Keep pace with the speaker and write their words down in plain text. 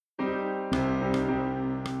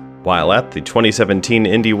While at the 2017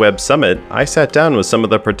 Indie Web Summit, I sat down with some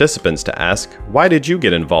of the participants to ask, why did you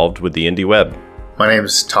get involved with the Indie Web? My name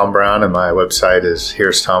is Tom Brown, and my website is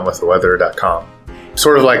here'stomwiththeweather.com.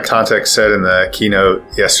 Sort of like Context said in the keynote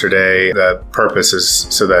yesterday, the purpose is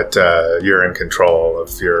so that you're in control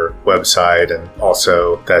of your website, and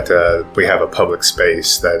also that we have a public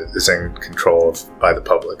space that is in control by the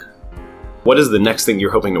public. What is the next thing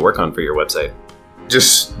you're hoping to work on for your website?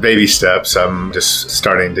 Just baby steps. I'm just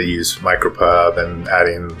starting to use Micropub and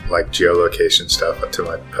adding like geolocation stuff to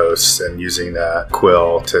my posts and using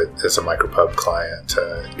Quill as a Micropub client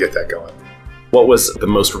to get that going. What was the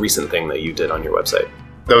most recent thing that you did on your website?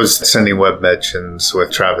 Those sending web mentions with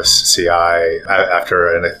Travis CI.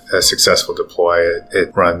 After a successful deploy,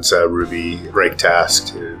 it runs a Ruby break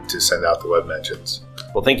task to send out the web mentions.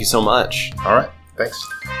 Well, thank you so much. All right. Thanks.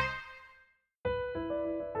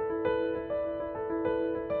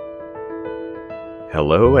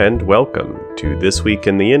 Hello and welcome to This Week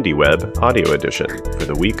in the Indie Web audio edition for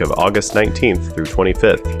the week of August 19th through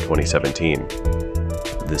 25th, 2017.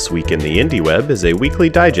 This Week in the Indie Web is a weekly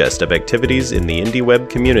digest of activities in the Indie Web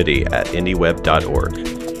community at indieweb.org.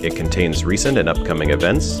 It contains recent and upcoming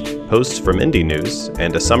events, posts from Indie News,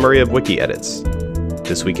 and a summary of wiki edits.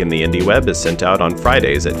 This Week in the Indie Web is sent out on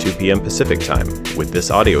Fridays at 2 p.m. Pacific Time, with this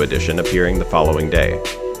audio edition appearing the following day.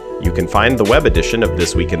 You can find the web edition of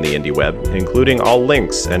This Week in the Indie Web, including all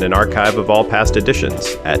links and an archive of all past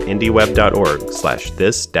editions, at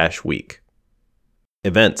indieweb.org/this-week.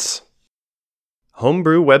 Events.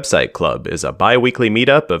 Homebrew Website Club is a bi-weekly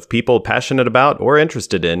meetup of people passionate about or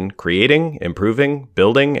interested in creating, improving,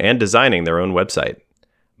 building, and designing their own website.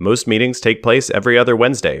 Most meetings take place every other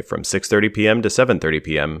Wednesday from 6:30 p.m. to 7:30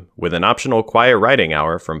 p.m., with an optional quiet writing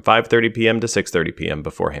hour from 5:30 p.m. to 6:30 p.m.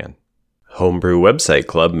 beforehand. Homebrew Website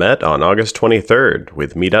Club met on August 23rd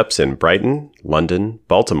with meetups in Brighton, London,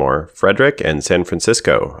 Baltimore, Frederick, and San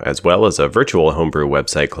Francisco, as well as a virtual Homebrew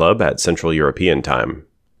Website Club at Central European Time.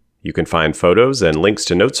 You can find photos and links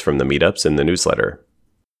to notes from the meetups in the newsletter.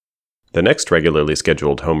 The next regularly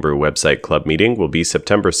scheduled Homebrew Website Club meeting will be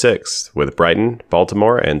September 6th, with Brighton,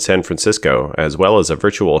 Baltimore, and San Francisco, as well as a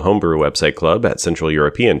virtual Homebrew Website Club at Central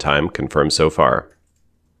European Time confirmed so far.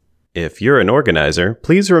 If you're an organizer,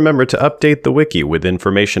 please remember to update the wiki with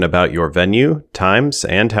information about your venue, times,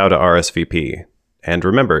 and how to RSVP. And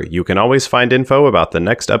remember, you can always find info about the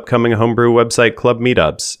next upcoming Homebrew Website Club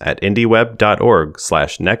meetups at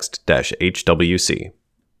indieweb.org/next-HWC.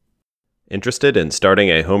 Interested in starting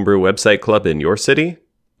a Homebrew Website Club in your city?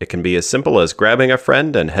 It can be as simple as grabbing a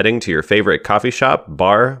friend and heading to your favorite coffee shop,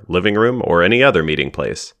 bar, living room, or any other meeting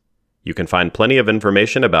place. You can find plenty of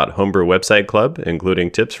information about Homebrew Website Club, including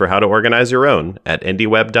tips for how to organize your own, at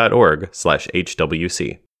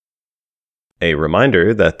indieweb.org/HWC. A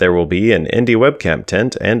reminder that there will be an Indie Webcamp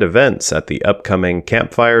tent and events at the upcoming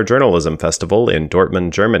Campfire Journalism Festival in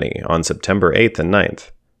Dortmund, Germany on September 8th and 9th.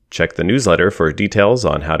 Check the newsletter for details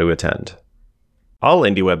on how to attend. All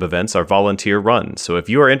IndieWeb events are volunteer-run, so if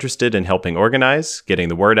you are interested in helping organize, getting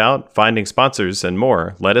the word out, finding sponsors, and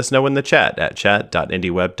more, let us know in the chat at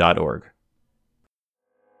chat.indieweb.org.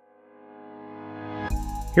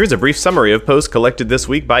 Here's a brief summary of posts collected this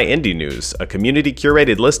week by Indie News, a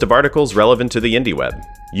community-curated list of articles relevant to the IndieWeb.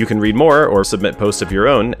 You can read more or submit posts of your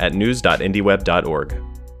own at news.indieweb.org.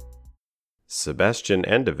 Sebastian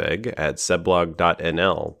Endeveg at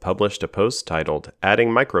seblog.nl published a post titled Adding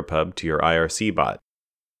Micropub to Your IRC Bot.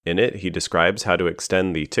 In it, he describes how to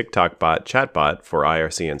extend the TikTok bot chatbot for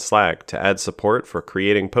IRC and Slack to add support for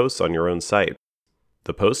creating posts on your own site.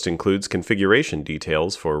 The post includes configuration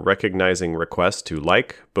details for recognizing requests to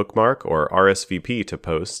like, bookmark, or RSVP to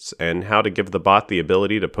posts, and how to give the bot the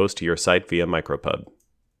ability to post to your site via Micropub.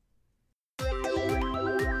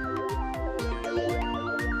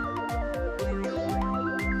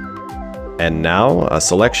 And now, a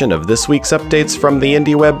selection of this week's updates from the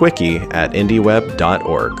IndieWeb Wiki at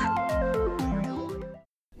indieweb.org.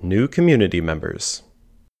 New community members.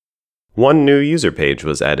 One new user page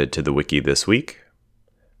was added to the wiki this week.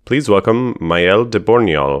 Please welcome Maëlle de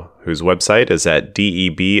Borniol, whose website is at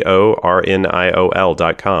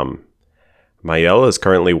deborniol.com. Maëlle is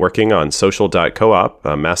currently working on Social.coop,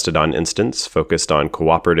 a Mastodon instance focused on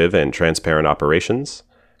cooperative and transparent operations,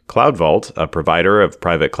 CloudVault, a provider of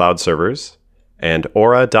private cloud servers, and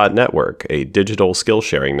Aura.network, a digital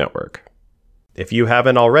skill-sharing network. If you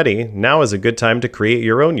haven't already, now is a good time to create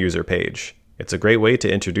your own user page. It's a great way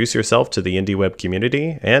to introduce yourself to the IndieWeb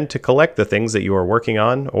community and to collect the things that you are working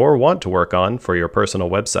on or want to work on for your personal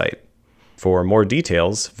website. For more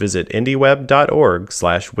details, visit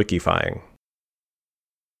indieweb.org/wikifying.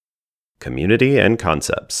 Community and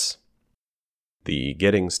concepts. The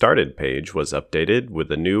Getting Started page was updated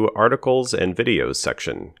with a new Articles and Videos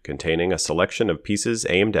section containing a selection of pieces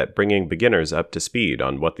aimed at bringing beginners up to speed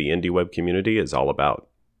on what the IndieWeb community is all about.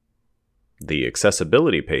 The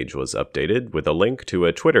Accessibility page was updated with a link to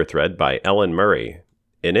a Twitter thread by Ellen Murray.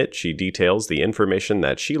 In it, she details the information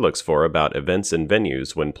that she looks for about events and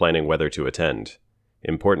venues when planning whether to attend.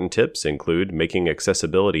 Important tips include making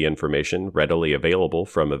accessibility information readily available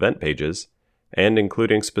from event pages, and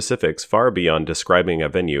including specifics far beyond describing a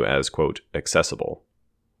venue as, quote, accessible.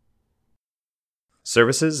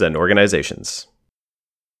 Services and organizations.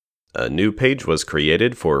 A new page was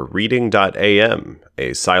created for Reading.am,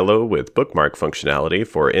 a silo with bookmark functionality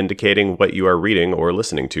for indicating what you are reading or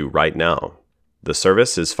listening to right now. The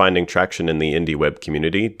service is finding traction in the IndieWeb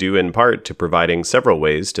community due in part to providing several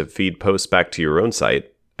ways to feed posts back to your own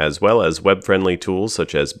site, as well as web-friendly tools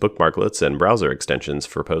such as bookmarklets and browser extensions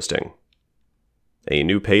for posting. A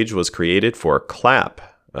new page was created for Clap,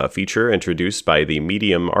 a feature introduced by the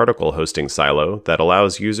Medium article hosting silo that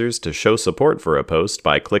allows users to show support for a post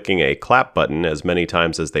by clicking a clap button as many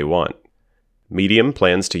times as they want. Medium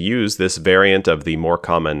plans to use this variant of the more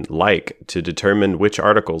common like to determine which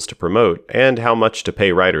articles to promote and how much to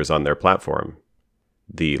pay writers on their platform.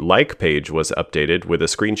 The like page was updated with a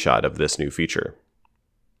screenshot of this new feature.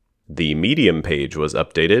 The Medium page was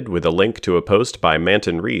updated with a link to a post by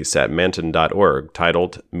Manton Rees at manton.org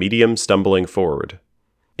titled Medium Stumbling Forward.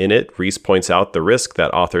 In it, Rees points out the risk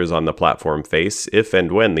that authors on the platform face if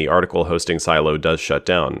and when the article hosting silo does shut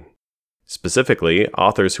down. Specifically,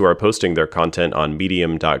 authors who are posting their content on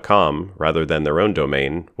medium.com rather than their own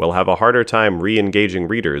domain will have a harder time re-engaging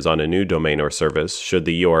readers on a new domain or service should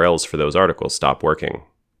the URLs for those articles stop working.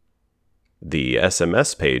 The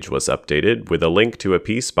SMS page was updated with a link to a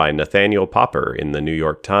piece by Nathaniel Popper in the New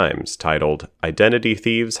York Times titled Identity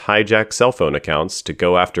Thieves Hijack Cell Phone Accounts to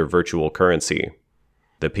Go After Virtual Currency.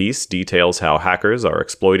 The piece details how hackers are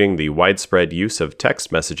exploiting the widespread use of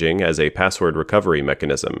text messaging as a password recovery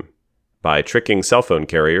mechanism. By tricking cell phone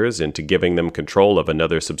carriers into giving them control of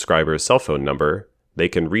another subscriber's cell phone number, they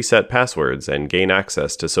can reset passwords and gain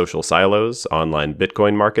access to social silos, online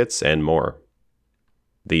Bitcoin markets, and more.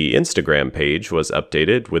 The Instagram page was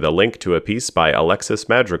updated with a link to a piece by Alexis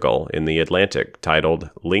Madrigal in The Atlantic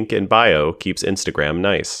titled Link in Bio Keeps Instagram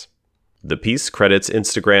Nice. The piece credits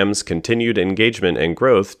Instagram's continued engagement and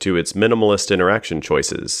growth to its minimalist interaction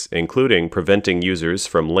choices, including preventing users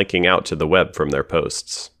from linking out to the web from their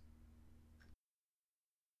posts.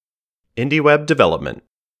 IndieWeb development.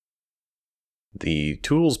 The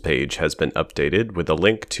Tools page has been updated with a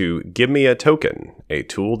link to Give Me a Token, a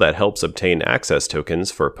tool that helps obtain access tokens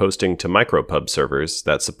for posting to micropub servers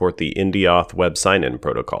that support the IndieAuth web sign-in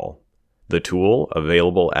protocol. The tool,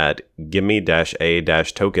 available at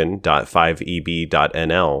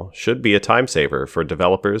gimme-a-token.5eb.nl, should be a time saver for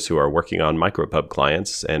developers who are working on micropub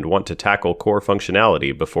clients and want to tackle core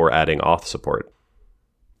functionality before adding auth support.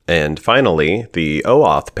 And finally, the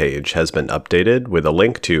OAuth page has been updated with a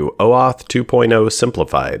link to OAuth 2.0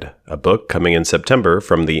 Simplified, a book coming in September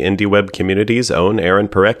from the IndieWeb community's own Aaron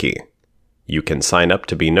Parecki. You can sign up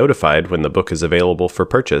to be notified when the book is available for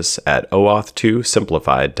purchase at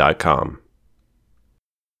oauth2simplified.com.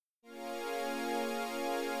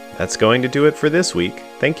 That's going to do it for this week.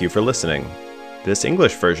 Thank you for listening. This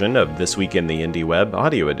English version of This Week in the IndieWeb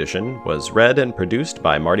audio edition was read and produced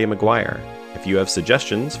by Marty McGuire. If you have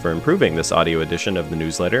suggestions for improving this audio edition of the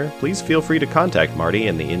newsletter, please feel free to contact Marty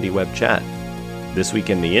in the IndieWeb chat. This Week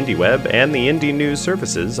in the IndieWeb and the Indie News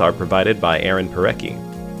services are provided by Aaron Parecki.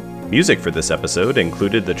 Music for this episode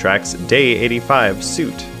included the tracks Day 85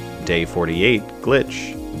 Suit, Day 48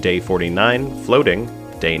 Glitch, Day 49 Floating,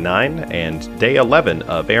 Day 9, and Day 11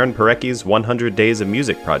 of Aaron Parecki's 100 Days of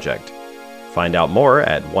Music project. Find out more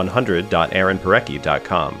at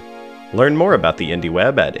 100.aaronparecki.com. Learn more about the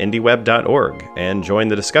IndieWeb at indieweb.org and join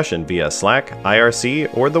the discussion via Slack,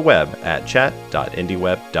 IRC, or the web at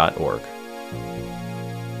chat.indieweb.org.